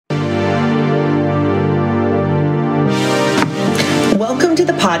Welcome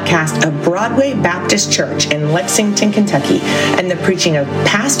to the podcast of Broadway Baptist Church in Lexington, Kentucky, and the preaching of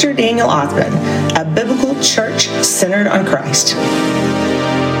Pastor Daniel Othman, a biblical church centered on Christ.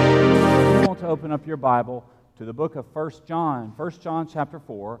 I want to open up your Bible to the book of 1 John, 1 John chapter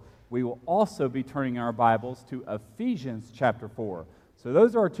 4. We will also be turning our Bibles to Ephesians chapter 4. So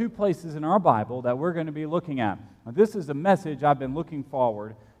those are two places in our Bible that we're going to be looking at. Now, this is a message I've been looking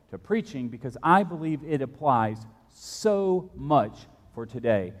forward to preaching because I believe it applies so much for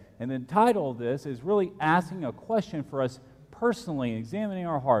today. And the title of this is really asking a question for us personally, examining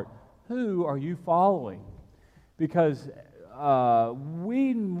our heart. Who are you following? Because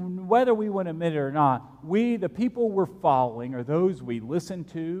whether we want to admit it or not, the people we're following are those we listen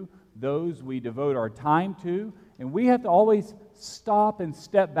to, those we devote our time to, and we have to always stop and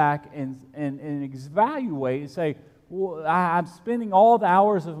step back and evaluate and say, well, I'm spending all the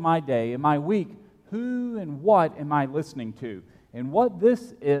hours of my day and my week. Who and what am I listening to? And what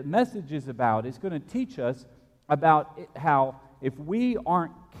this message is about is going to teach us about how if we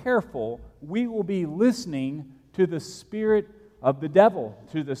aren't careful, we will be listening to the spirit of the devil,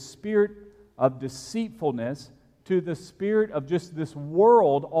 to the spirit of deceitfulness, to the spirit of just this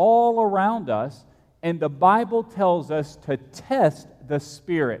world all around us. And the Bible tells us to test the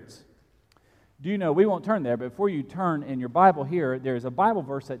spirits. Do you know, we won't turn there, but before you turn in your Bible here, there's a Bible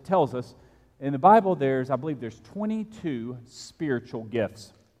verse that tells us, in the Bible I believe there's 22 spiritual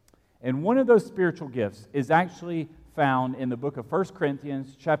gifts. And one of those spiritual gifts is actually found in the book of 1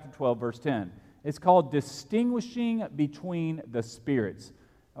 Corinthians chapter 12, verse 10. It's called distinguishing between the spirits.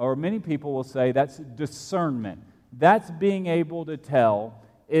 Or many people will say that's discernment. That's being able to tell,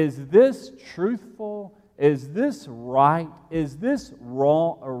 is this truthful? Is this right? Is this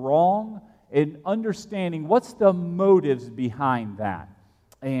wrong? And understanding what's the motives behind that.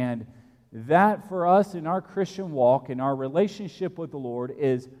 And that for us in our Christian walk, in our relationship with the Lord,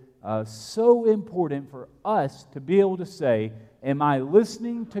 is so important for us to be able to say, am I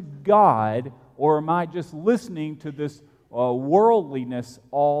listening to God or am I just listening to this worldliness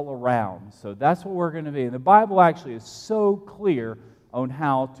all around? So that's what we're going to be. And the Bible actually is so clear on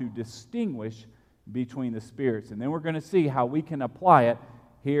how to distinguish between the spirits. And then we're going to see how we can apply it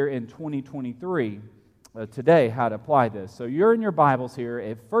here in 2023. Today, how to apply this. So you're in your Bibles here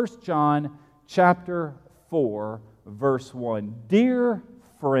at 1 John chapter 4, verse 1. Dear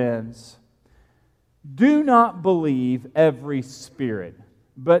friends, do not believe every spirit,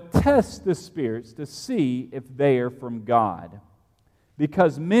 but test the spirits to see if they are from God.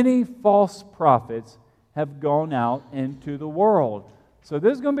 Because many false prophets have gone out into the world. So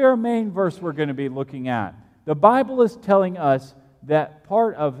this is going to be our main verse we're going to be looking at. The Bible is telling us that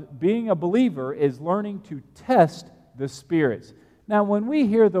part of being a believer is learning to test the spirits. Now, when we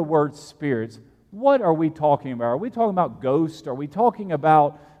hear the word spirits, what are we talking about? Are we talking about ghosts? Are we talking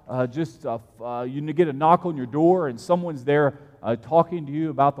about you get a knock on your door and someone's there talking to you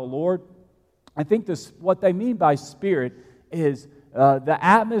about the Lord? I think what they mean by spirit is the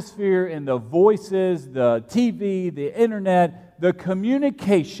atmosphere and the voices, the TV, the internet, the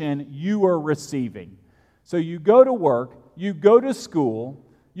communication you are receiving. So you go to work, you go to school,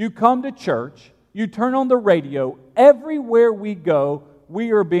 you come to church, you turn on the radio. Everywhere we go,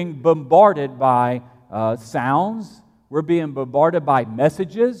 we are being bombarded by sounds. We're being bombarded by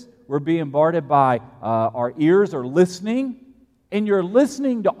messages. We're being bombarded by our ears are listening. And you're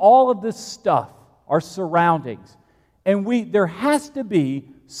listening to all of this stuff, our surroundings. And there has to be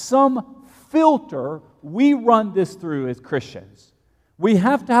some filter we run this through as Christians. We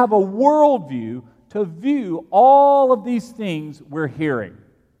have to have a worldview to view all of these things we're hearing.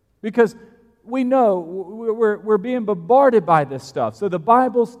 Because we know we're being bombarded by this stuff. So the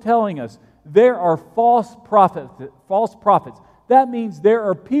Bible's telling us there are false prophets. That means there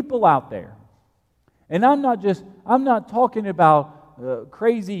are people out there. And I'm not talking about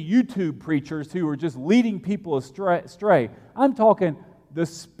crazy YouTube preachers who are just leading people astray. I'm talking the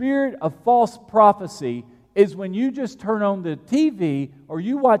spirit of false prophecy is when you just turn on the TV or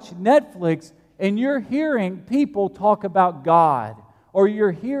you watch Netflix and you're hearing people talk about God, or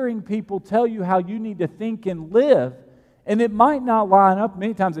you're hearing people tell you how you need to think and live, and it might not line up,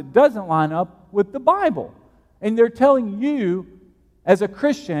 many times it doesn't line up with the Bible. And they're telling you, as a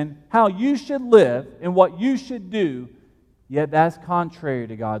Christian, how you should live and what you should do, yet that's contrary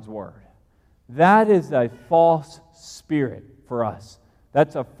to God's Word. That is a false spirit for us.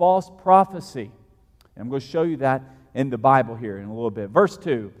 That's a false prophecy. And I'm going to show you that in the Bible here in a little bit. Verse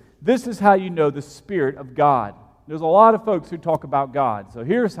 2. This is how you know the Spirit of God. There's a lot of folks who talk about God. So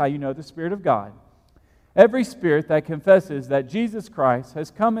here's how you know the Spirit of God. Every spirit that confesses that Jesus Christ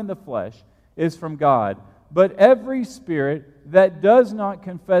has come in the flesh is from God. But every spirit that does not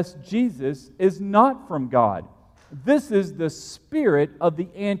confess Jesus is not from God. This is the spirit of the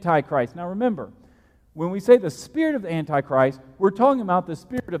Antichrist. Now remember, when we say the spirit of the Antichrist, we're talking about the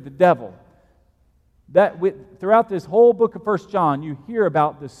spirit of the devil. Throughout this whole book of 1 John, you hear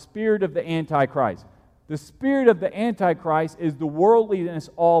about the spirit of the Antichrist. The spirit of the Antichrist is the worldliness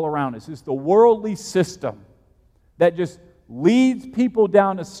all around us. It's the worldly system that just leads people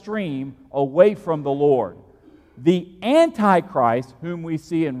down a stream away from the Lord. The Antichrist, whom we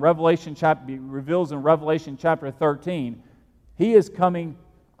see in reveals in Revelation chapter 13, he is coming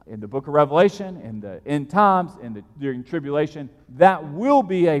in the book of Revelation, in the end times, during tribulation. That will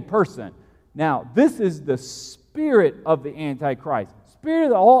be a person. Now, this is the spirit of the Antichrist. Spirit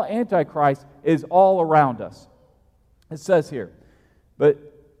of all Antichrist is all around us. It says here, but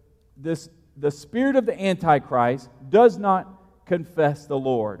the spirit of the Antichrist does not confess the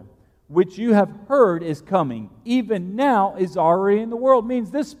Lord, which you have heard is coming, even now is already in the world.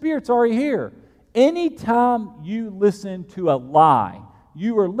 Means this spirit's already here. Anytime you listen to a lie,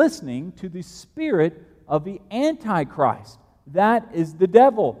 you are listening to the spirit of the Antichrist. That is the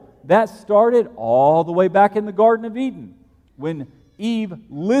devil. That started all the way back in the Garden of Eden when Eve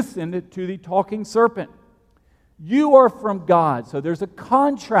listened to the talking serpent. You are from God. So there's a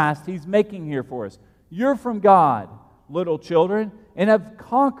contrast he's making here for us. You're from God, little children, and have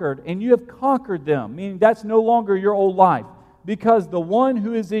conquered, and you have conquered them, meaning that's no longer your old life, because the one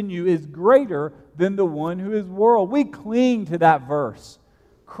who is in you is greater than the one who is world. We cling to that verse.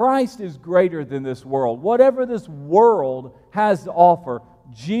 Christ is greater than this world. Whatever this world has to offer,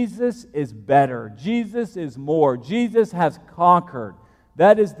 Jesus is better. Jesus is more. Jesus has conquered.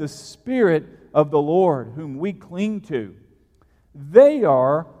 That is the Spirit of the Lord whom we cling to. They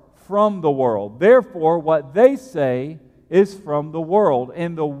are from the world. Therefore, what they say is from the world,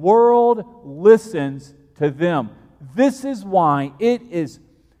 and the world listens to them. This is why it is,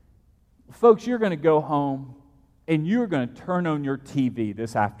 folks, you're going to go home and you're going to turn on your TV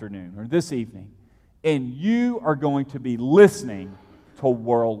this afternoon or this evening, and you are going to be listening to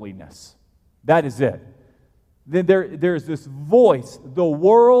worldliness. That is it. Then there's this voice. The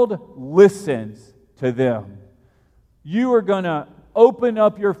world listens to them. You are going to open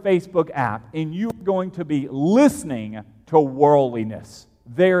up your Facebook app and you're going to be listening to worldliness.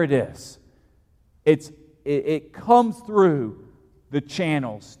 There it is. It comes through the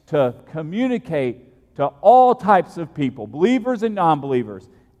channels to communicate to all types of people, believers and non-believers.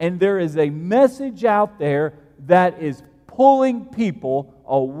 And there is a message out there that is pulling people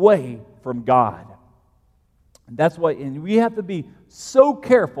away from God. And that's why, and we have to be so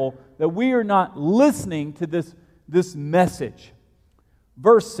careful that we are not listening to this message.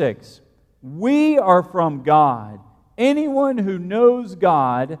 Verse 6, we are from God. Anyone who knows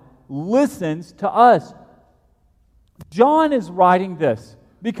God listens to us. John is writing this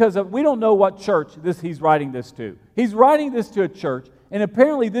because we don't know what church he's writing this to. He's writing this to a church, and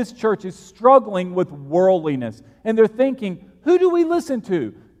apparently this church is struggling with worldliness. And they're thinking, who do we listen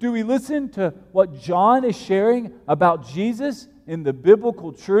to? Do we listen to what John is sharing about Jesus in the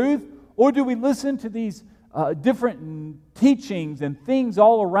biblical truth? Or do we listen to these different teachings and things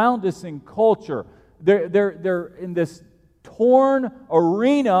all around us in culture? They're in this torn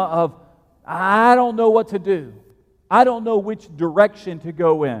arena of, I don't know what to do. I don't know which direction to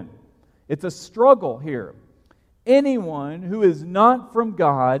go in. It's a struggle here. Anyone who is not from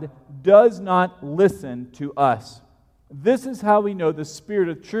God does not listen to us. This is how we know the spirit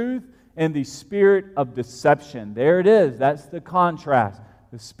of truth and the spirit of deception. There it is. That's the contrast.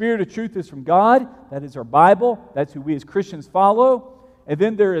 The spirit of truth is from God. That is our Bible. That's who we as Christians follow. And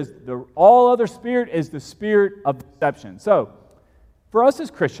then there is all other spirit is the spirit of deception. So, for us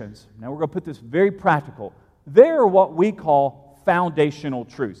as Christians, now we're going to put this very practical. There are what we call foundational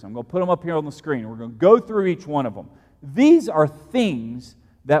truths. I'm going to put them up here on the screen. We're going to go through each one of them. These are things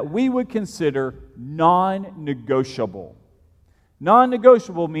that we would consider non-negotiable.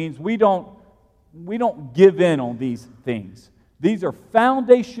 Non-negotiable means we don't give in on these things. These are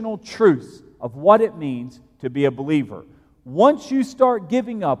foundational truths of what it means to be a believer. Once you start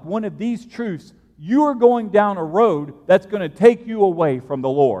giving up one of these truths, you are going down a road that's going to take you away from the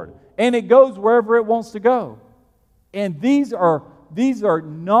Lord. And it goes wherever it wants to go. And these are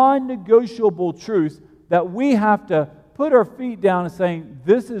non-negotiable truths that we have to put our feet down and saying,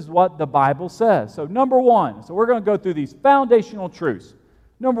 this is what the Bible says. So number one, so we're going to go through these foundational truths.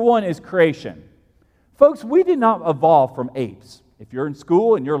 Number one is creation. Folks, we did not evolve from apes. If you're in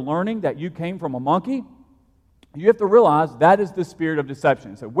school and you're learning that you came from a monkey, you have to realize that is the spirit of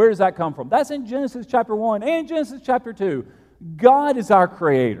deception. So where does that come from? That's in Genesis chapter 1 and Genesis chapter 2. God is our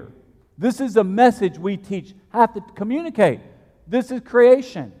creator. This is a message we have to communicate. This is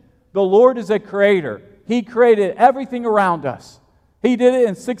creation. The Lord is a creator. He created everything around us. He did it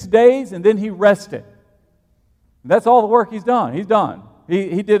in 6 days, and then He rested. That's all the work He's done. He's done.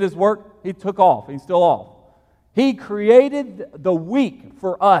 He did His work. He took off. He's still off. He created the week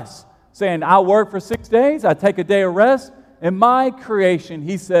for us, saying, I work for 6 days, I take a day of rest, and my creation,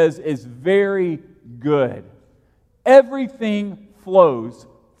 He says, is very good. Everything flows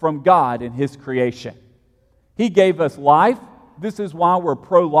from God in His creation. He gave us life. This is why we're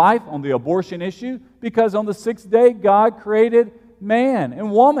pro-life on the abortion issue, because on the 6th day, God created man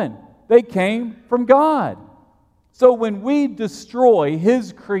and woman. They came from God. So when we destroy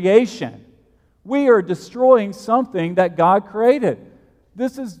His creation, we are destroying something that God created.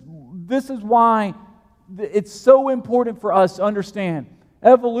 This is why it's so important for us to understand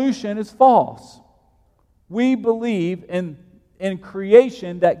evolution is false. We believe in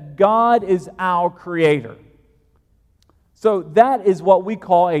creation that God is our creator. So that is what we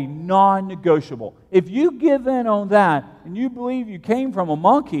call a non-negotiable. If you give in on that and you believe you came from a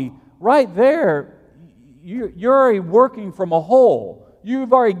monkey, right there, you're already working from a hole.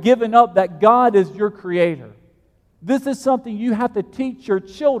 You've already given up that God is your creator. This is something you have to teach your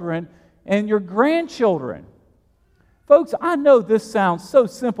children and your grandchildren. Folks, I know this sounds so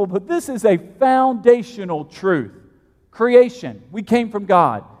simple, but this is a foundational truth. Creation, we came from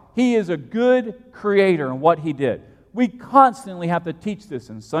God. He is a good creator in what He did. We constantly have to teach this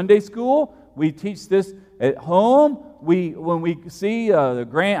in Sunday school. We teach this at home. When we see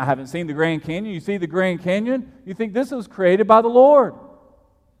I haven't seen the Grand Canyon. You see the Grand Canyon, you think this was created by the Lord.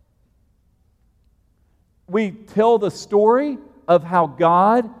 We tell the story of how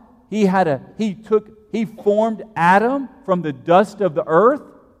God, He formed Adam from the dust of the earth,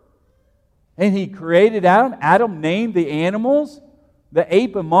 and He created Adam. Adam named the animals. The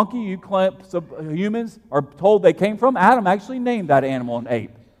ape and monkey humans are told they came from. Adam actually named that animal an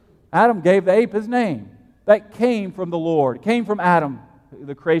ape. Adam gave the ape his name. That came from the Lord. Came from Adam,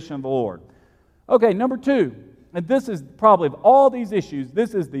 the creation of the Lord. Okay, number 2. And this is probably, of all these issues,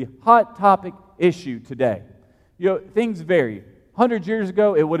 this is the hot topic issue today. Things vary. 100 years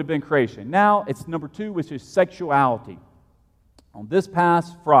ago, it would have been creation. Now, it's number 2, which is sexuality. On this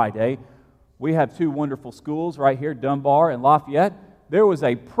past Friday, we have 2 wonderful schools right here, Dunbar and Lafayette. There was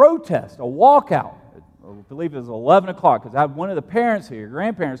a protest, a walkout. I believe it was 11 o'clock, because I had one of the parents here,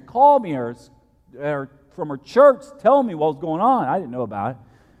 grandparents, call me or from her church telling me what was going on. I didn't know about it.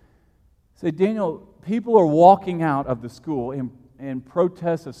 Say, Daniel, people are walking out of the school in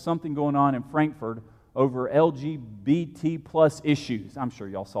protest of something going on in Frankfurt over LGBT plus issues. I'm sure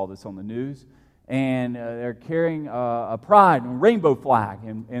y'all saw this on the news. And they're carrying a pride and rainbow flag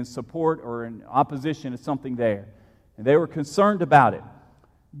in support or in opposition to something there. And they were concerned about it.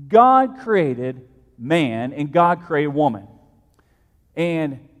 God created man and God created woman.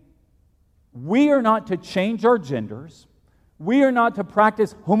 And we are not to change our genders. We are not to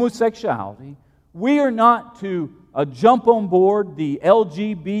practice homosexuality. We are not to jump on board the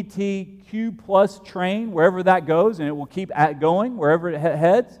LGBTQ plus train, wherever that goes, and it will keep going wherever it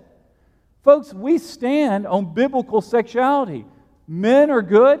heads. Folks, we stand on biblical sexuality. Men are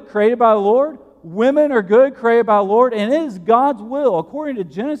good, created by the Lord. Women are good, created by the Lord. And it is God's will, according to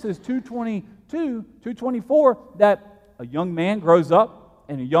Genesis 2:24, that a young man grows up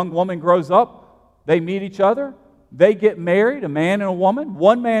and a young woman grows up. They meet each other. They get married, a man and a woman,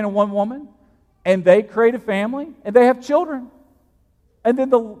 one man and one woman. And they create a family, and they have children. And then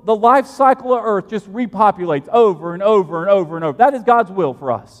the life cycle of earth just repopulates over and over and over and over. That is God's will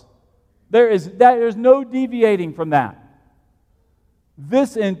for us. There's no deviating from that.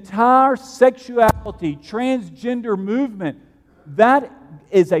 This entire sexuality, transgender movement, that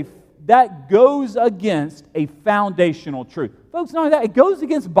goes against a foundational truth. Folks, not only that, it goes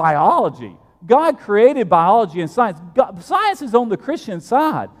against biology. God created biology and science. Science is on the Christian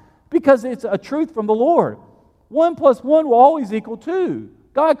side because it's a truth from the Lord. 1 + 1 will always equal 2.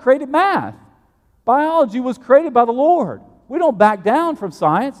 God created math. Biology was created by the Lord. We don't back down from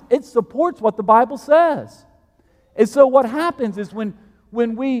science. It supports what the Bible says. And so what happens is when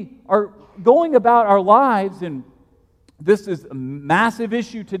we are going about our lives, and this is a massive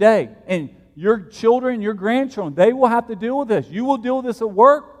issue today, and your children, your grandchildren, they will have to deal with this. You will deal with this at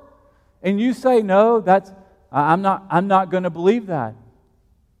work, and you say, no, I'm not going to believe that.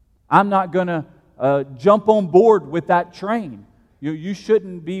 I'm not going to jump on board with that train. You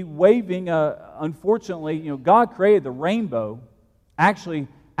shouldn't be waving. Unfortunately, God created the rainbow actually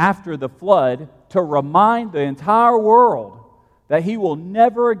after the flood to remind the entire world that He will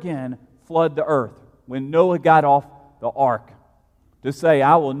never again flood the earth when Noah got off the ark. to say,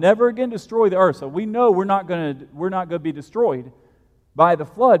 I will never again destroy the earth. So we know we're not going to be destroyed by the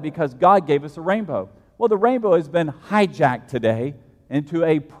flood because God gave us a rainbow. Well, the rainbow has been hijacked today into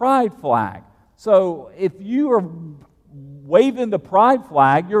a pride flag. So if you are waving the pride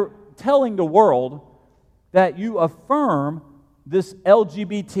flag, you're telling the world that you affirm this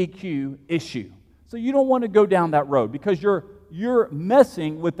LGBTQ issue. So you don't want to go down that road because you're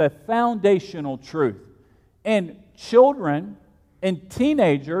messing with a foundational truth. And children and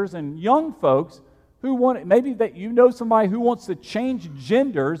teenagers and young folks who want, maybe that you know somebody who wants to change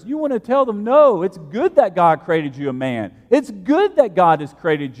genders, you want to tell them, no, it's good that God created you a man. It's good that God has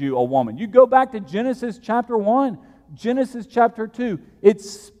created you a woman. You go back to Genesis chapter 1, Genesis chapter 2. It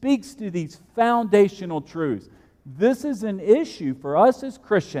speaks to these foundational truths. This is an issue for us as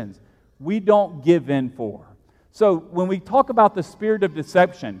Christians we don't give in for. So when we talk about the spirit of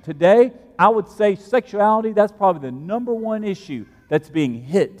deception, today I would say sexuality, that's probably the number one issue that's being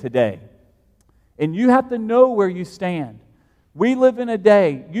hit today. And you have to know where you stand. We live in a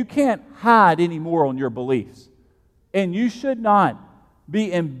day, you can't hide anymore on your beliefs. And you should not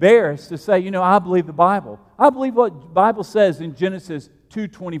be embarrassed to say, I believe the Bible. I believe what the Bible says in Genesis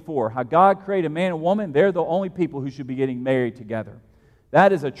 2:24, how God created a man and woman, they're the only people who should be getting married together.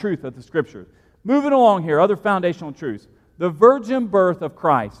 That is a truth of the Scriptures. Moving along here, other foundational truths. The virgin birth of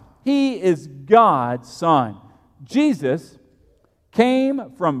Christ. He is God's Son. Jesus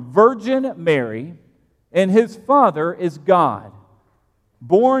came from Virgin Mary, and His Father is God,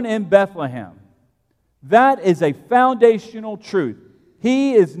 born in Bethlehem. That is a foundational truth.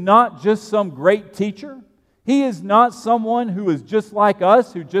 He is not just some great teacher. He is not someone who is just like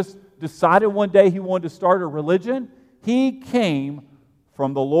us, who just decided one day he wanted to start a religion. He came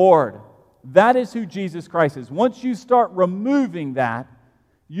from the Lord. That is who Jesus Christ is. Once you start removing that,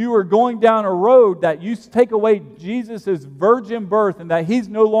 you are going down a road that you take away Jesus' virgin birth and that He's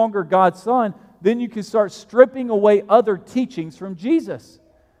no longer God's Son, then you can start stripping away other teachings from Jesus.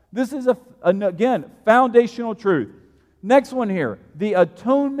 This is, again, foundational truth. Next one here, the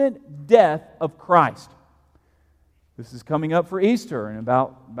atonement death of Christ. This is coming up for Easter in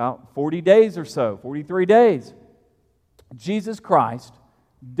about 40 days or so, 43 days. Jesus Christ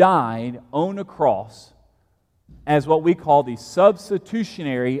died on a cross as what we call the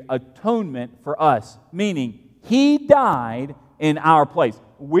substitutionary atonement for us, meaning He died in our place.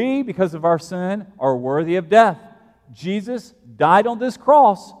 We, because of our sin, are worthy of death. Jesus died on this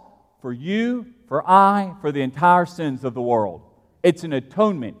cross for you, for I, for the entire sins of the world. It's an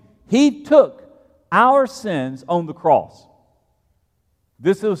atonement. He took our sins on the cross.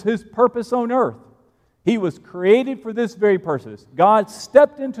 This was His purpose on earth. He was created for this very purpose. God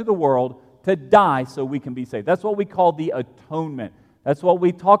stepped into the world to die so we can be saved. That's what we call the atonement. That's what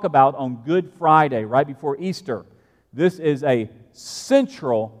we talk about on Good Friday, right before Easter. This is a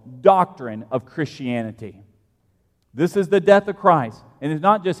central doctrine of Christianity. This is the death of Christ. And it's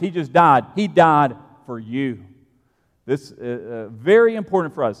not just He just died. He died for you. This is very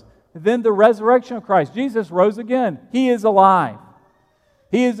important for us. Then the resurrection of Christ. Jesus rose again. He is alive.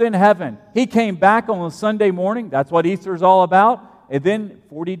 He is in heaven. He came back on a Sunday morning. That's what Easter is all about. And then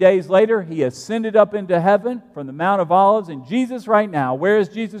 40 days later, He ascended up into heaven from the Mount of Olives. And Jesus right now, where is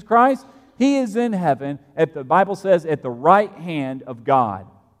Jesus Christ? He is in heaven, the Bible says, at the right hand of God.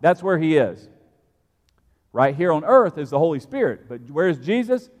 That's where He is. Right here on earth is the Holy Spirit. But where is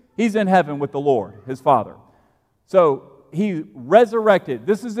Jesus? He's in heaven with the Lord, His Father. So He resurrected.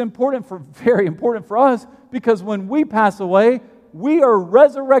 This is very important for us, because when we pass away, we are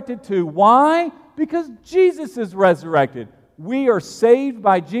resurrected too. Why? Because Jesus is resurrected. We are saved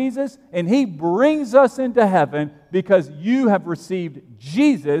by Jesus, and He brings us into heaven because you have received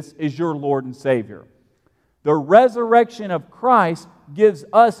Jesus as your Lord and Savior. The resurrection of Christ gives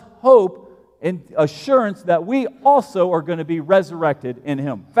us hope and assurance that we also are going to be resurrected in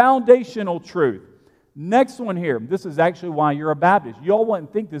Him. Foundational truth. Next one here. This is actually why you're a Baptist. You all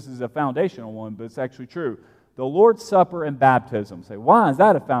wouldn't think this is a foundational one, but it's actually true. The Lord's Supper and baptism. Say, why is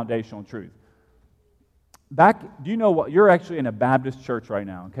that a foundational truth? Do you know what? You're actually in a Baptist church right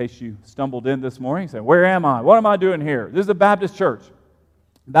now. In case you stumbled in this morning, say, where am I? What am I doing here? This is a Baptist church.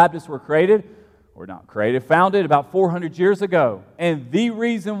 Baptists were founded about 400 years ago. And the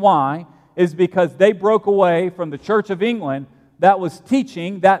reason why is because they broke away from the Church of England that was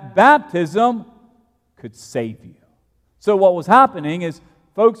teaching that baptism could save you. So what was happening is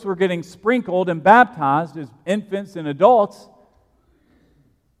folks were getting sprinkled and baptized as infants and adults,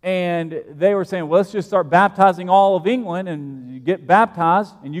 and they were saying, well, let's just start baptizing all of England, and you get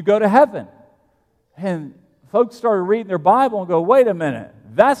baptized and you go to heaven. And folks started reading their Bible and go, wait a minute,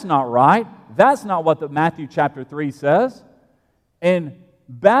 that's not right. That's not what the Matthew chapter 3 says. And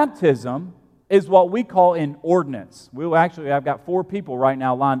baptism is what we call an ordinance. I've got 4 people right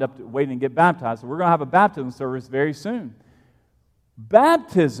now lined up waiting to get baptized. So we're going to have a baptism service very soon.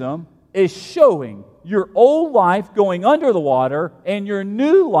 Baptism is showing your old life going under the water and your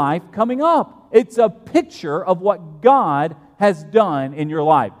new life coming up. It's a picture of what God has done in your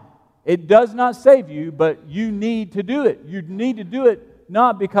life. It does not save you, but you need to do it. You need to do it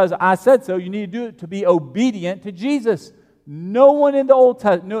not because I said so. You need to do it to be obedient to Jesus. No one in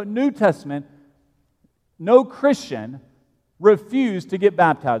the New Testament, no Christian refused to get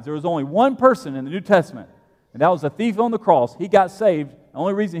baptized. There was only one person in the New Testament, and that was a thief on the cross. He got saved. The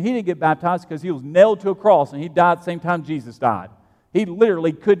only reason he didn't get baptized is because he was nailed to a cross, and he died at the same time Jesus died. He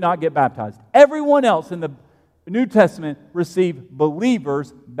literally could not get baptized. Everyone else in the New Testament received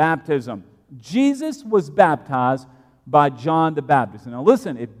believers' baptism. Jesus was baptized by John the Baptist. And now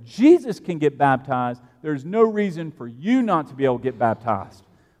listen, if Jesus can get baptized, there's no reason for you not to be able to get baptized.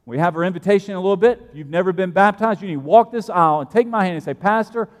 We have our invitation in a little bit. If you've never been baptized, you need to walk this aisle and take my hand and say,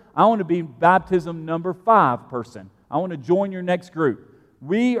 Pastor, I want to be baptism number 5 person. I want to join your next group.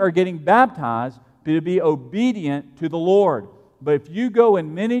 We are getting baptized to be obedient to the Lord. But if you go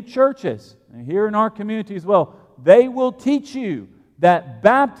in many churches, and here in our community as well, they will teach you that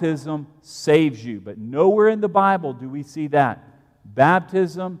baptism saves you. But nowhere in the Bible do we see that.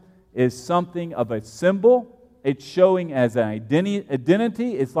 Baptism is something of a symbol. It's showing as an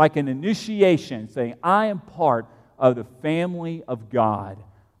identity. It's like an initiation, saying, I am part of the family of God.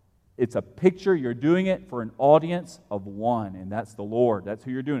 It's a picture. You're doing it for an audience of one, and that's the Lord. That's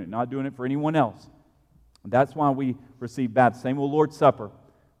who you're doing it, not doing it for anyone else. That's why we receive baptism. Same with Lord's Supper.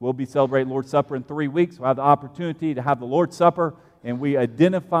 We'll be celebrating Lord's Supper in 3 weeks. We'll have the opportunity to have the Lord's Supper, and we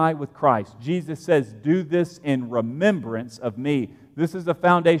identify with Christ. Jesus says, do this in remembrance of me. This is a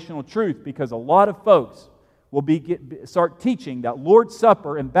foundational truth because a lot of folks will start teaching that Lord's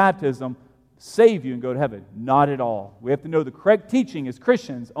Supper and baptism save you and go to heaven. Not at all. We have to know the correct teaching as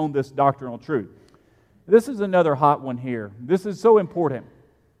Christians on this doctrinal truth. This is another hot one here. This is so important.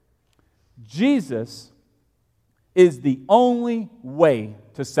 Jesus is the only way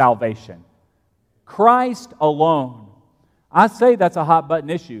to salvation. Christ alone. I say that's a hot button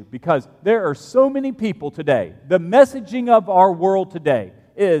issue because there are so many people today. The messaging of our world today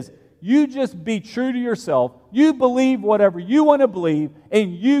is you just be true to yourself, you believe whatever you want to believe,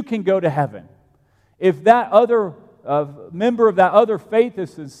 and you can go to heaven. If that other member of that other faith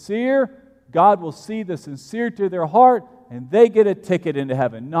is sincere, God will see the sincerity to their heart, and they get a ticket into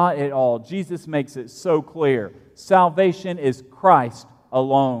heaven. Not at all. Jesus makes it so clear. Salvation is Christ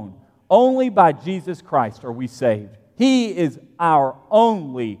alone. Only by Jesus Christ are we saved. He is our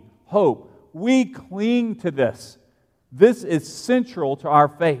only hope. We cling to this. This is central to our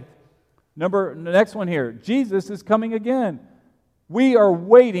faith. The next one here. Jesus is coming again. We are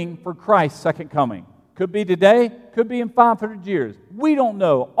waiting for Christ's second coming. Could be today, could be in 500 years. We don't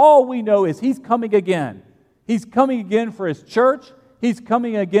know. All we know is He's coming again. He's coming again for His church. He's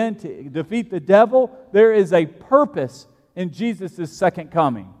coming again to defeat the devil. There is a purpose in Jesus' second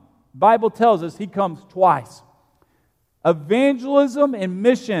coming. The Bible tells us He comes twice. Evangelism and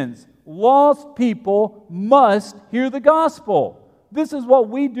missions. Lost people must hear the gospel. This is what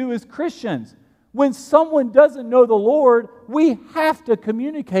we do as Christians. When someone doesn't know the Lord, we have to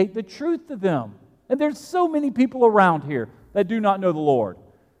communicate the truth to them. And there's so many people around here that do not know the Lord.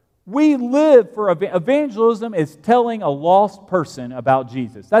 We live for evangelism is telling a lost person about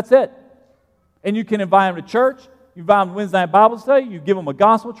Jesus. That's it. And you can invite them to church. You invite them to Wednesday night Bible study. You give them a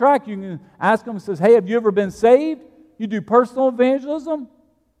gospel tract. You can ask them, says, hey, have you ever been saved? You do personal evangelism.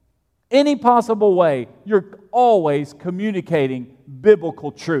 Any possible way, you're always communicating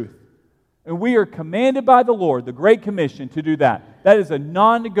biblical truth. And we are commanded by the Lord, the Great Commission, to do that. That is a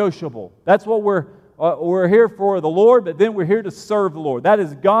non-negotiable. That's what we're here for, the Lord, but then we're here to serve the Lord. That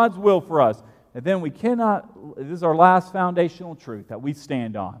is God's will for us. And then we cannot, this is our last foundational truth that we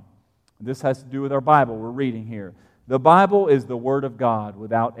stand on. This has to do with our Bible we're reading here. The Bible is the Word of God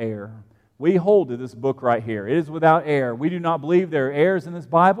without error. We hold to this book right here. It is without error. We do not believe there are errors in this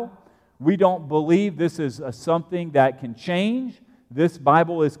Bible. We don't believe this is something that can change. This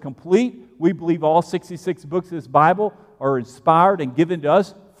Bible is complete. We believe all 66 books of this Bible are inspired and given to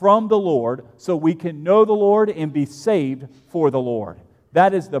us from the Lord so we can know the Lord and be saved for the Lord.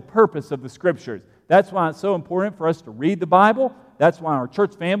 That is the purpose of the Scriptures. That's why it's so important for us to read the Bible. That's why our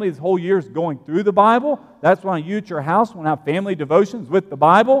church family this whole year is going through the Bible. That's why you at your house want to have family devotions with the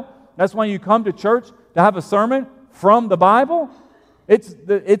Bible. That's why you come to church to have a sermon from the Bible.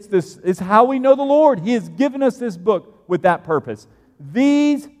 It's how we know the Lord. He has given us this book with that purpose.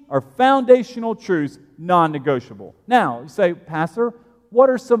 These are foundational truths non-negotiable. Now, you say, Pastor,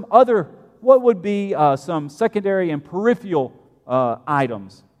 what would be some secondary and peripheral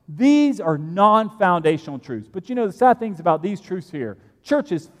items? These are non-foundational truths. But you know, the sad things about these truths here,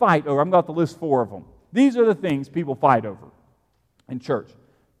 churches fight over. I'm going to list 4 of them. These are the things people fight over in church.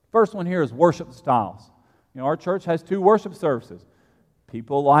 First one here is worship styles. You know, our church has 2 worship services.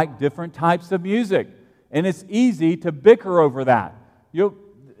 People like different types of music, and it's easy to bicker over that.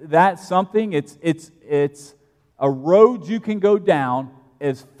 That's something, it's a road you can go down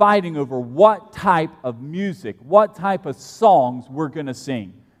is fighting over what type of music, what type of songs we're going to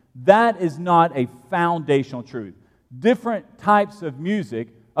sing. That is not a foundational truth. Different types of music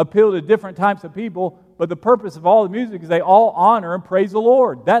appeal to different types of people, but the purpose of all the music is they all honor and praise the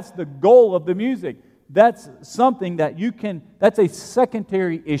Lord. That's the goal of the music. That's something that that's a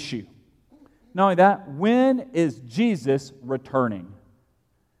secondary issue. Not only that, when is Jesus returning?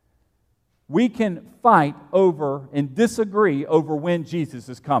 We can fight over and disagree over when Jesus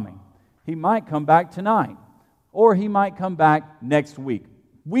is coming. He might come back tonight, or he might come back next week.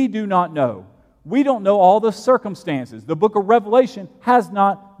 We do not know. We don't know all the circumstances. The book of Revelation has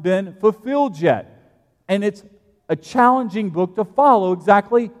not been fulfilled yet. And it's a challenging book to follow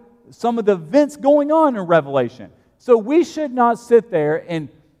exactly some of the events going on in Revelation. So we should not sit there and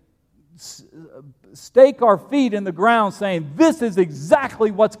stake our feet in the ground saying, this is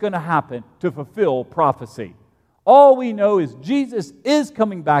exactly what's going to happen to fulfill prophecy. All we know is Jesus is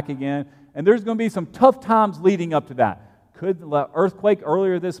coming back again, and there's going to be some tough times leading up to that. Could the earthquake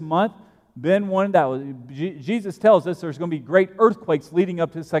earlier this month been one that was, Jesus tells us there's going to be great earthquakes leading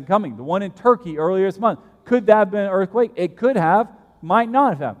up to the second coming. The one in Turkey earlier this month, could that have been an earthquake? It could have, might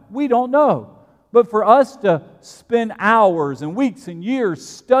not have. We don't know. But for us to spend hours and weeks and years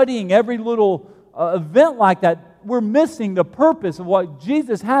studying every little event like that, we're missing the purpose of what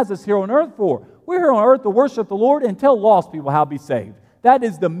Jesus has us here on earth for. We're here on earth to worship the Lord and tell lost people how to be saved. That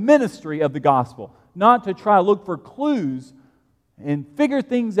is the ministry of the gospel, not to try to look for clues and figure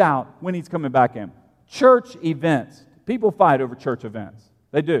things out when He's coming back in. Church events. People fight over church events.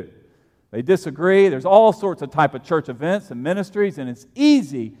 They do. They disagree. There's all sorts of type of church events and ministries, and it's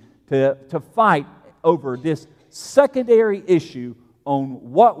easy to fight over this secondary issue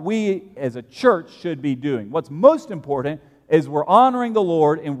on what we as a church should be doing. What's most important is we're honoring the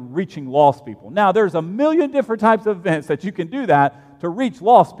Lord and reaching lost people. Now, there's a million different types of events that you can do that to reach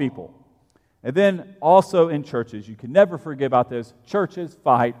lost people. And then also in churches, you can never forget about this, churches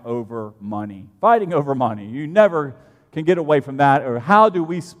fight over money. Fighting over money. You never can get away from that, or how do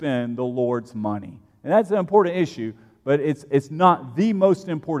we spend the Lord's money? And that's an important issue, but it's not the most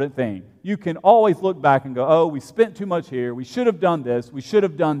important thing. You can always look back and go, oh, we spent too much here, we should have done this, we should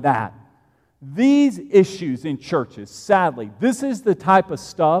have done that. These issues in churches, sadly, this is the type of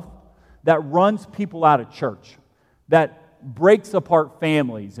stuff that runs people out of church, that breaks apart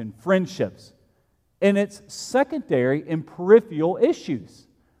families and friendships. And it's secondary and peripheral issues.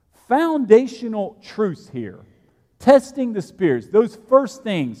 Foundational truths here. Testing the spirits. Those first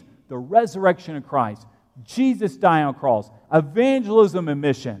things, the resurrection of Christ, Jesus dying on the cross, evangelism and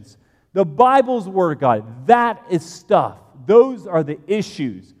missions, the Bible's Word of God. That is stuff. Those are the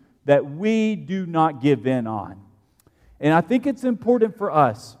issues that we do not give in on. And I think it's important for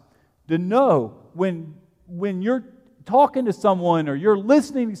us to know when you're talking to someone or you're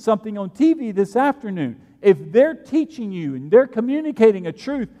listening to something on TV this afternoon, if they're teaching you and they're communicating a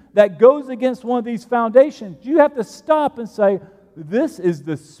truth that goes against one of these foundations, you have to stop and say, this is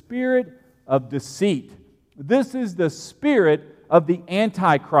the spirit of deceit. This is the spirit of the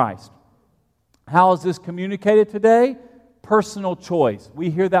Antichrist. How is this communicated today? Personal choice. We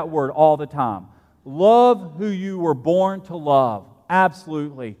hear that word all the time. Love who you were born to love.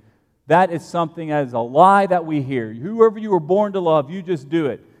 Absolutely. That is something that is a lie that we hear. Whoever you were born to love, you just do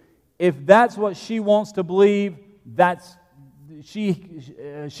it. If that's what she wants to believe,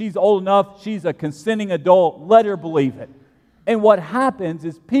 she's old enough, she's a consenting adult, let her believe it. And what happens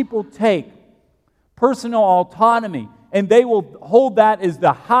is people take personal autonomy and they will hold that as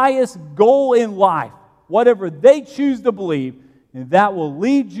the highest goal in life, whatever they choose to believe, and that will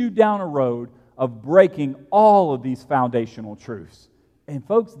lead you down a road of breaking all of these foundational truths. And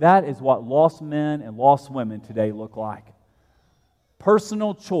folks, that is what lost men and lost women today look like.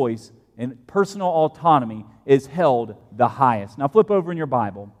 Personal choice and personal autonomy is held the highest. Now flip over in your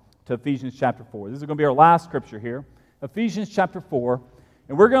Bible to Ephesians chapter 4. This is going to be our last scripture here. Ephesians chapter 4.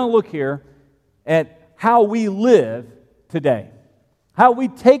 And we're going to look here at how we live today. How we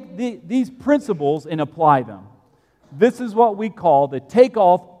take these principles and apply them. This is what we call the take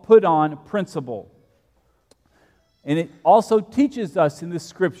off, put on principle. And it also teaches us in this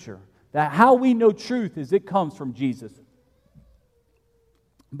scripture That how we know truth is it comes from Jesus.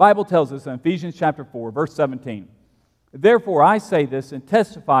 The Bible tells us in Ephesians chapter 4, verse 17, "Therefore I say this and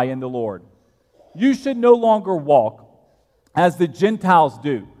testify in the Lord. You should no longer walk as the Gentiles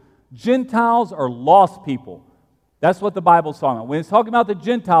do." Gentiles are lost people. That's what the Bible's talking about. When it's talking about the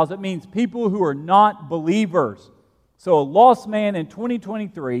Gentiles, it means people who are not believers. So a lost man in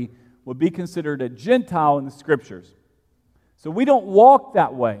 2023 would be considered a Gentile in the Scriptures. So we don't walk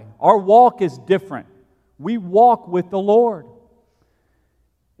that way. Our walk is different. We walk with the Lord.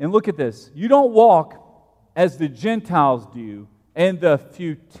 And look at this. You don't walk as the Gentiles do and the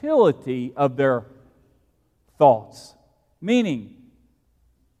futility of their thoughts. Meaning,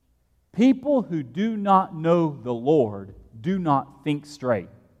 people who do not know the Lord do not think straight.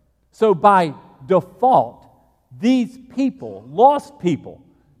 So by default, these people, lost people,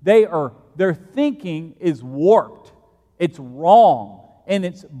 their thinking is warped. It's wrong, and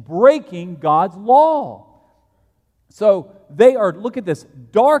it's breaking God's law. So they are, look at this,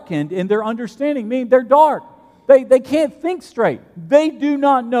 darkened in their understanding, meaning they're dark. They can't think straight. They do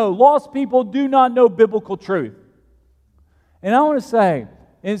not know. Lost people do not know biblical truth. And I want to say,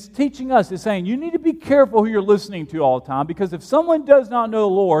 it's teaching us, it's saying you need to be careful who you're listening to all the time, because if someone does not know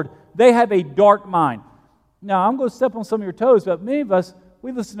the Lord, they have a dark mind. Now, I'm going to step on some of your toes, but many of us,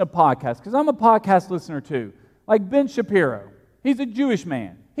 we listen to podcasts, because I'm a podcast listener too. Like Ben Shapiro. He's a Jewish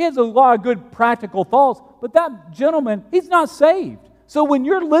man. He has a lot of good practical thoughts, but that gentleman, he's not saved. So when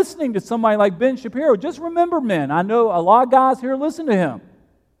you're listening to somebody like Ben Shapiro, just remember, men, I know a lot of guys here listen to him.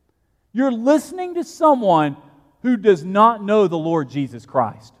 You're listening to someone who does not know the Lord Jesus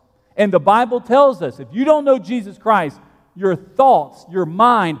Christ. And the Bible tells us, if you don't know Jesus Christ, your thoughts, your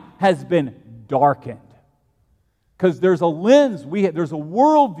mind has been darkened. Because there's a lens, there's a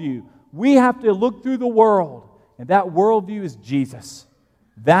worldview. We have to look through the world, and that worldview is Jesus.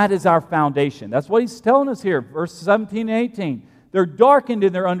 That is our foundation. That's what he's telling us here, verses 17 and 18. They're darkened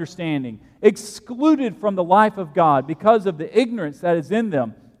in their understanding, excluded from the life of God because of the ignorance that is in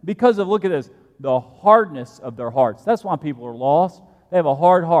them, because of, look at this, the hardness of their hearts. That's why people are lost. They have a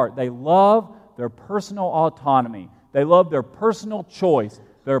hard heart. They love their personal autonomy. They love their personal choice,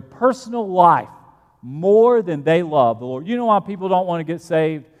 their personal life, more than they love the Lord. You know why people don't want to get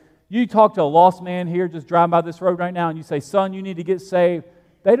saved? You talk to a lost man here just driving by this road right now, and you say, "Son, you need to get saved."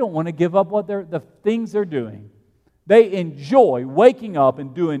 They don't want to give up the things they're doing. They enjoy waking up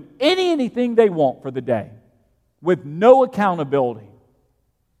and doing anything they want for the day with no accountability.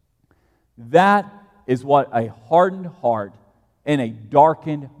 That is what a hardened heart and a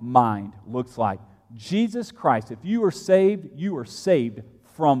darkened mind looks like. Jesus Christ, if you are saved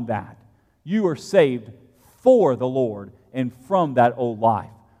from that. You are saved for the Lord and from that old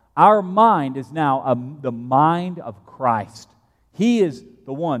life. Our mind is now the mind of Christ. He is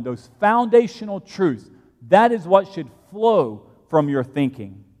the one, those foundational truths. That is what should flow from your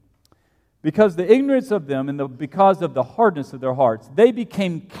thinking. Because the ignorance of them and because of the hardness of their hearts, they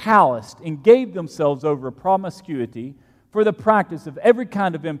became calloused and gave themselves over promiscuity for the practice of every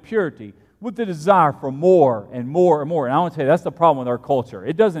kind of impurity with the desire for more and more and more. And I want to tell you, that's the problem with our culture.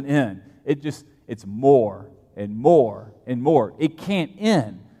 It doesn't end. It's more and more and more. It can't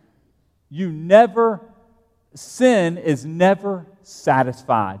end. Sin is never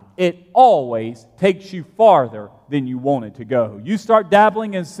satisfied. It always takes you farther than you want it to go. You start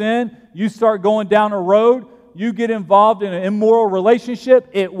dabbling in sin, you start going down a road, you get involved in an immoral relationship,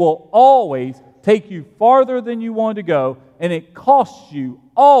 it will always take you farther than you wanted to go, and it costs you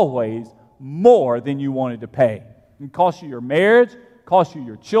always more than you wanted to pay. It costs you your marriage, it costs you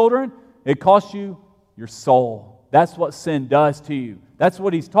your children, it costs you your soul. That's what sin does to you. That's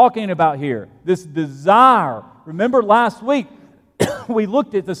what he's talking about here. This desire. Remember last week, we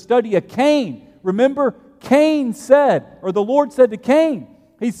looked at the study of Cain. Remember, Cain said, or the Lord said to Cain,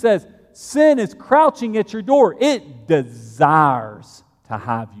 he says, sin is crouching at your door. It desires to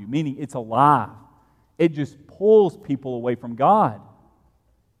have you, meaning it's alive. It just pulls people away from God.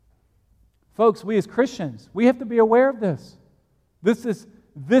 Folks, we as Christians, we have to be aware of this. This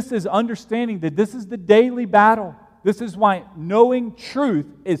is understanding that this is the daily battle. This is why knowing truth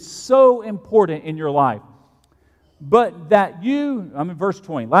is so important in your life. But that you, I'm in verse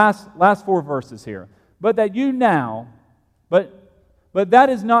 20, last 4 verses here. But that you now, but that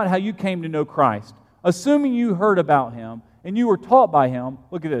is not how you came to know Christ. Assuming you heard about Him and you were taught by Him,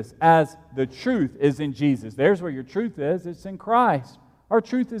 look at this, as the truth is in Jesus. There's where your truth is, it's in Christ. Our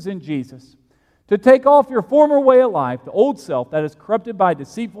truth is in Jesus. To take off your former way of life, the old self that is corrupted by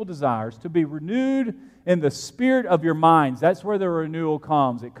deceitful desires, to be renewed in the spirit of your minds. That's where the renewal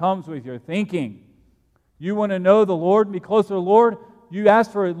comes. It comes with your thinking. You want to know the Lord and be closer to the Lord? you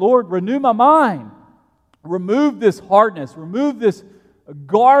ask for it, Lord, renew my mind. Remove this hardness. Remove this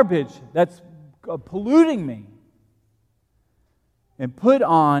garbage that's polluting me. And put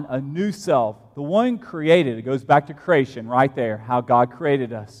on a new self, the one created. It goes back to creation right there, how God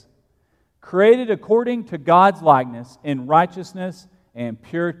created us. Created according to God's likeness in righteousness and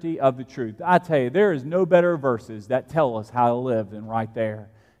purity of the truth. I tell you, there is no better verses that tell us how to live than right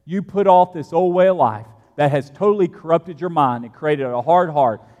there. You put off this old way of life that has totally corrupted your mind and created a hard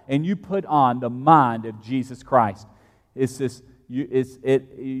heart, and you put on the mind of Jesus Christ. It's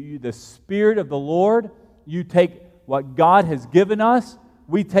the Spirit of the Lord. You take what God has given us.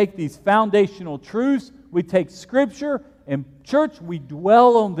 We take these foundational truths. We take Scripture. And church, we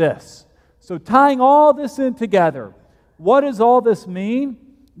dwell on this. So tying all this in together, what does all this mean?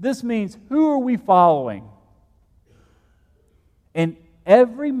 This means, who are we following? And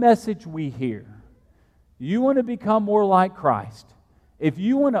every message we hear, you want to become more like Christ. If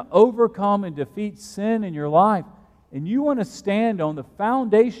you want to overcome and defeat sin in your life, and you want to stand on the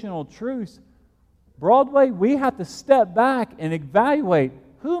foundational truths, Broadway, we have to step back and evaluate,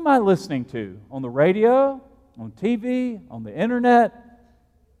 who am I listening to? On the radio, on TV, on the internet,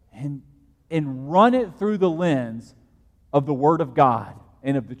 and run it through the lens of the Word of God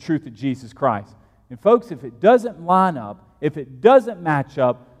and of the truth of Jesus Christ. And folks, if it doesn't line up, if it doesn't match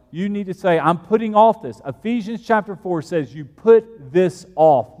up, you need to say, I'm putting off this. Ephesians chapter 4 says you put this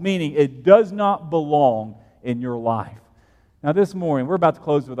off, meaning it does not belong in your life. Now this morning, we're about to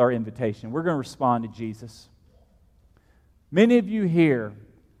close with our invitation. We're going to respond to Jesus. Many of you here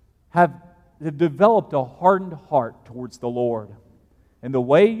have developed a hardened heart towards the Lord. And the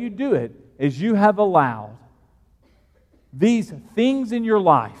way you do it is you have allowed these things in your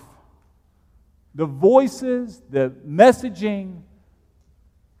life, the voices, the messaging,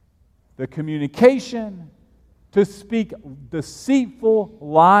 the communication, to speak deceitful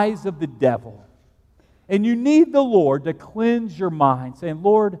lies of the devil. And you need the Lord to cleanse your mind, saying,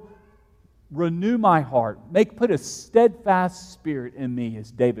 Lord, renew my heart. Put a steadfast spirit in me,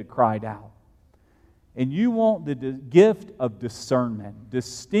 as David cried out. And you want the gift of discernment,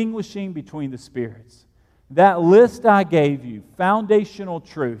 distinguishing between the spirits. That list I gave you, foundational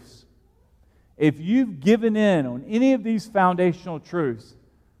truths. If you've given in on any of these foundational truths,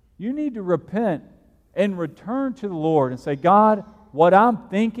 you need to repent and return to the Lord and say, God, what I'm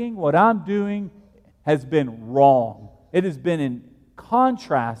thinking, what I'm doing has been wrong. It has been in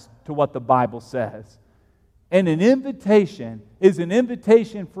contrast to what the Bible says. And an invitation is an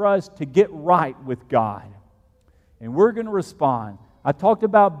invitation for us to get right with God. And we're going to respond. I talked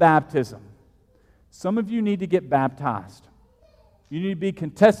about baptism. Some of you need to get baptized. You need to be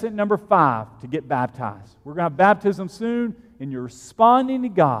contestant number 5 to get baptized. We're going to have baptism soon, and you're responding to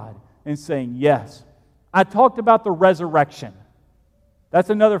God and saying, yes. I talked about the resurrection. That's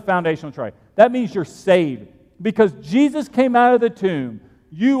another foundational trait. That means you're saved. Because Jesus came out of the tomb,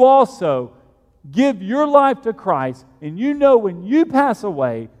 you also give your life to Christ, and you know when you pass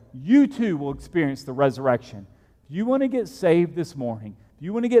away, you too will experience the resurrection. If you want to get saved this morning, if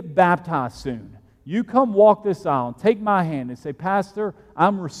you want to get baptized soon, you come walk this aisle and take my hand and say, Pastor,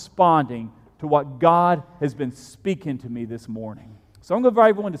 I'm responding to what God has been speaking to me this morning. So I'm going to invite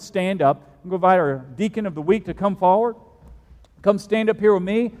everyone to stand up. I'm going to invite our deacon of the week to come forward. Come stand up here with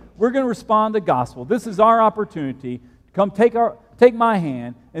me. We're going to respond to the gospel. This is our opportunity to come take my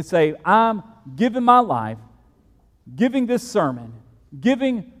hand and say, I'm giving my life, giving this sermon,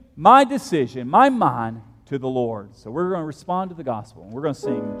 giving my decision, my mind to the Lord. So we're going to respond to the gospel. And we're going to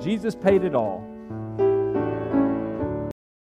sing, Jesus paid it all.